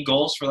have any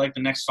goals for like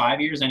the next 5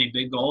 years? Any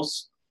big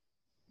goals?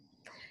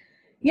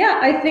 Yeah,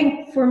 I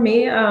think for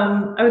me,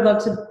 I would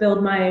love to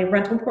build my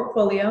rental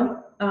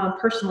portfolio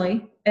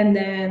personally, and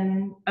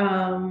then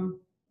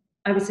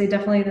I would say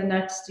definitely the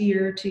next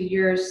year, 2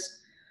 years,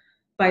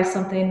 buy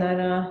something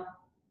that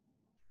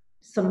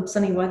some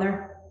sunny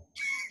weather.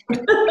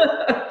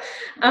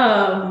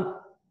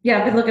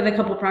 I've been looking at a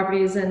couple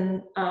properties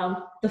in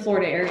the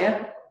Florida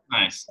area.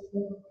 Nice.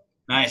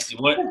 Nice.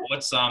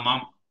 What's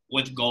I'm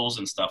with goals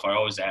and stuff, I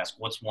always ask,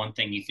 what's one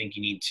thing you think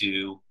you need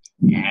to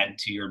add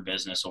to your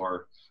business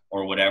or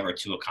whatever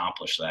to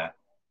accomplish that?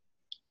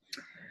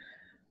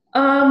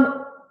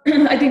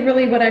 I think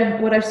really what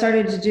I've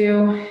started to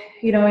do,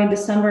 in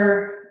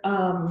December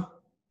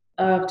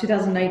of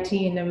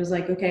 2019, it was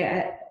like,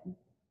 okay,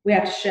 we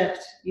have to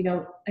shift.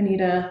 I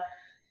need a.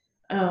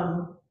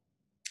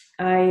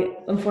 I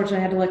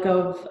unfortunately had to let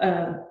go of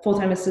a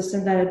full-time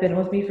assistant that had been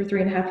with me for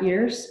 3.5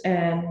 years,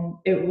 and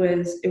it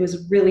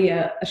was really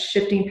a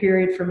shifting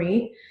period for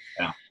me.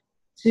 Yeah.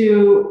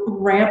 To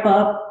ramp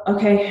up.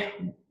 Okay,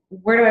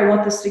 where do I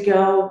want this to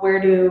go? Where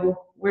do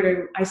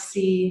I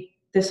see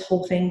this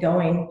whole thing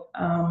going?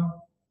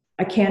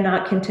 I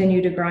cannot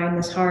continue to grind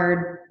this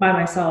hard by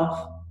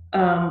myself,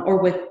 or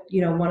with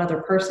one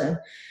other person.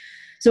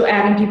 So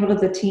adding people to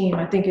the team,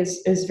 I think,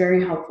 is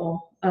very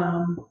helpful.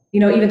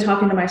 Even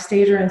talking to my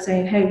stager and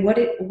saying, hey, what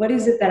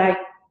is it that I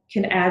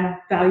can add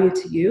value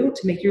to you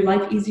to make your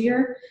life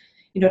easier,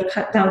 to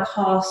cut down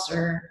costs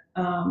or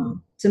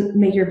to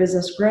make your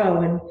business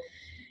grow. And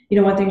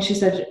one thing she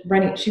said,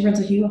 she rents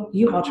a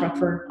U-Haul truck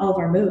for all of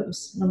our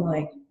moves. And I'm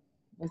like,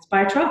 let's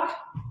buy a truck.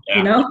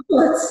 Yeah.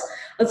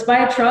 Let's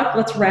buy a truck.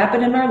 Let's wrap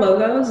it in our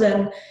logos,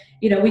 and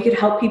we could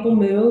help people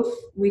move.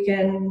 We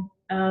can.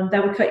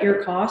 That would cut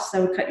your costs.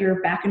 That would cut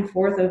your back and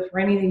forth of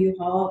renting a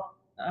U-Haul,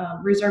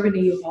 reserving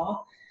a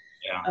U-Haul.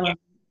 Yeah.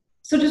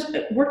 So just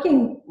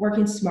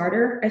working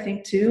smarter, I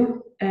think,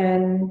 too,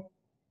 and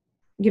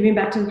giving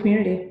back to the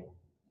community.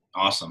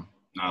 Awesome.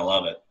 I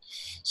love it.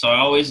 So I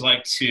always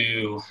like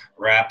to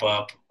wrap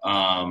up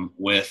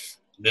with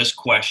this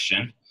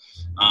question.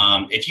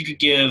 If you could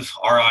give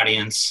our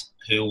audience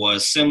who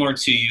was similar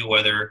to you,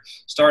 whether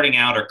starting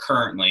out or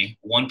currently,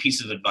 one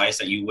piece of advice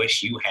that you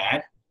wish you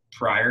had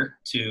prior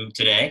to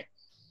today,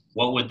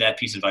 what would that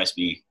piece of advice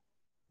be?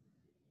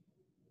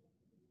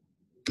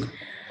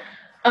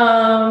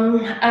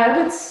 I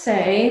would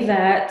say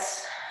that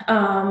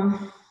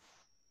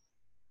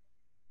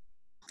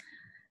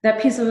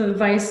that piece of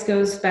advice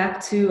goes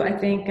back to, I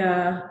think,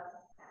 and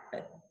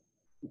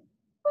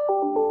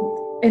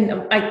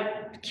I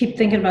keep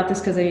thinking about this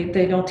because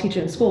they don't teach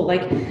it in school,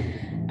 like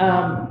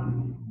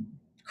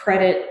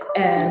credit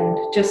and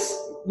just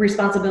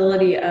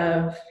responsibility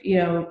of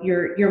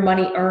your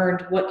money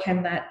earned. What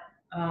can that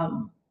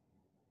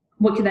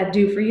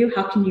do for you?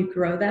 How can you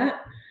grow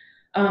that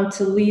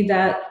to leave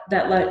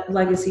that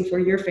legacy for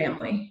your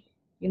family?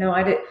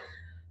 I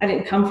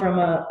didn't come from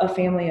a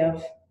family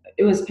of,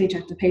 it was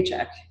paycheck to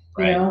paycheck,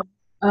 Right.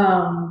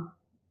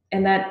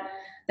 And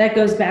that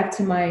goes back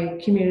to my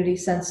community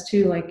sense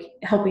too, like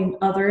helping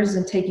others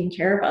and taking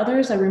care of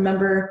others. I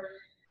remember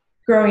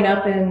growing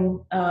up in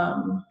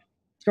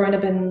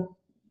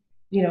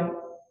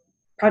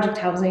project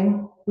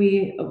housing.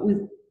 We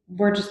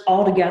were just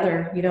all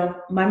together.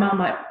 My mom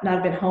might not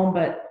have been home,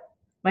 but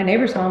my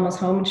neighbor's mom was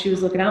home and she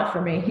was looking out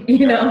for me.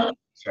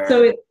 Sure.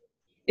 So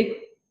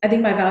I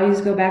think my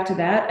values go back to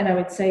that, and I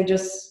would say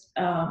just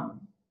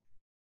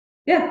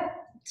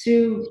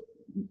to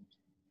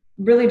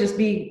really just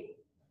be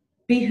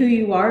who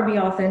you are, be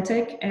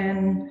authentic,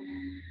 and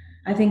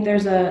I think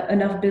there's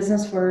enough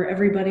business for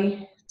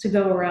everybody to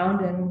go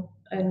around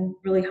and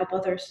really help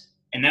others.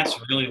 And that's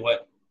really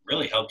what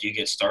really helped you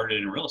get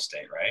started in real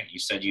estate, right? You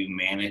said you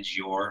manage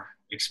your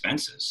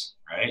expenses,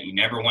 right? You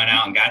never went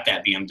out and got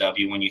that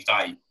BMW when you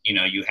thought,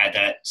 you had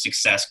that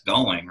success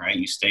going, right?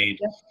 You stayed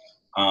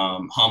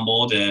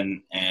humbled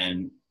and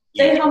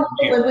stay humble,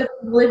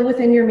 live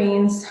within your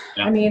means.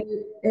 Yeah. I mean,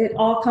 it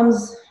all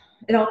comes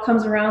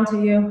around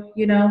to you,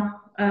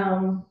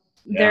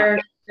 There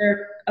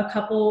are a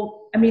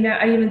couple, I mean,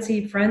 I even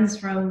see friends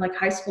from like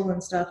high school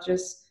and stuff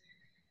just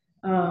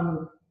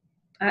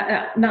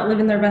not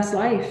living their best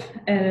life,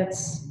 and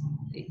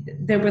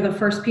they were the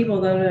first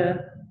people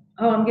that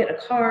I'm getting a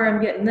car,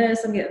 I'm getting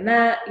this, I'm getting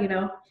that,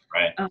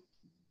 Right.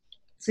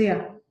 So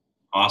yeah.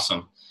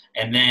 Awesome.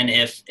 And then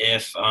if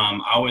I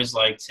always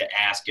like to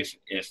ask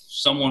if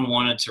someone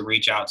wanted to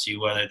reach out to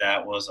you, whether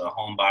that was a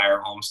home buyer,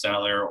 home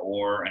seller,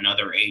 or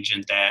another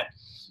agent that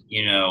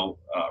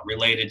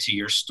related to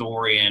your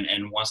story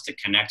and wants to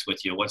connect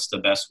with you, what's the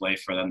best way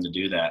for them to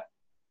do that?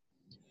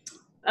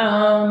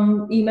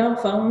 Email,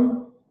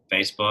 phone,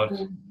 Facebook,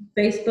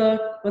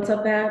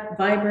 WhatsApp app,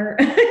 Viber.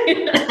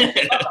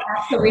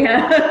 So we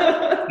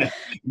have.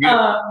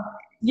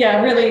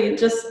 Really,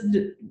 just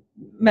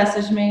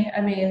message me.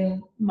 I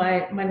mean,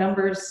 my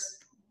number's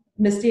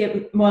Misty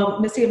at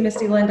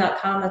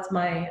mistylinn.com. That's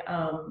my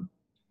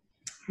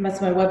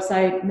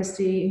website,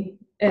 Misty,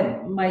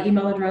 and my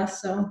email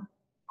address. So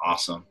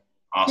awesome.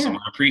 I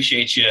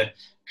appreciate you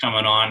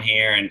coming on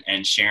here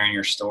and sharing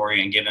your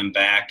story and giving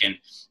back. And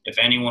if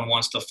anyone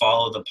wants to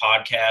follow the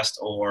podcast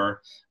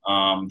or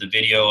the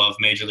video of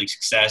Major League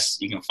Success,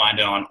 you can find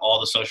it on all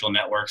the social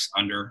networks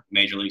under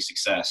Major League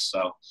Success.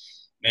 So,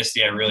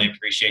 Misty, I really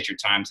appreciate your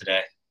time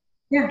today.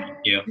 Yeah.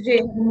 Thank you.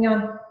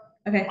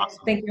 Okay.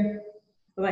 Awesome. Thank you.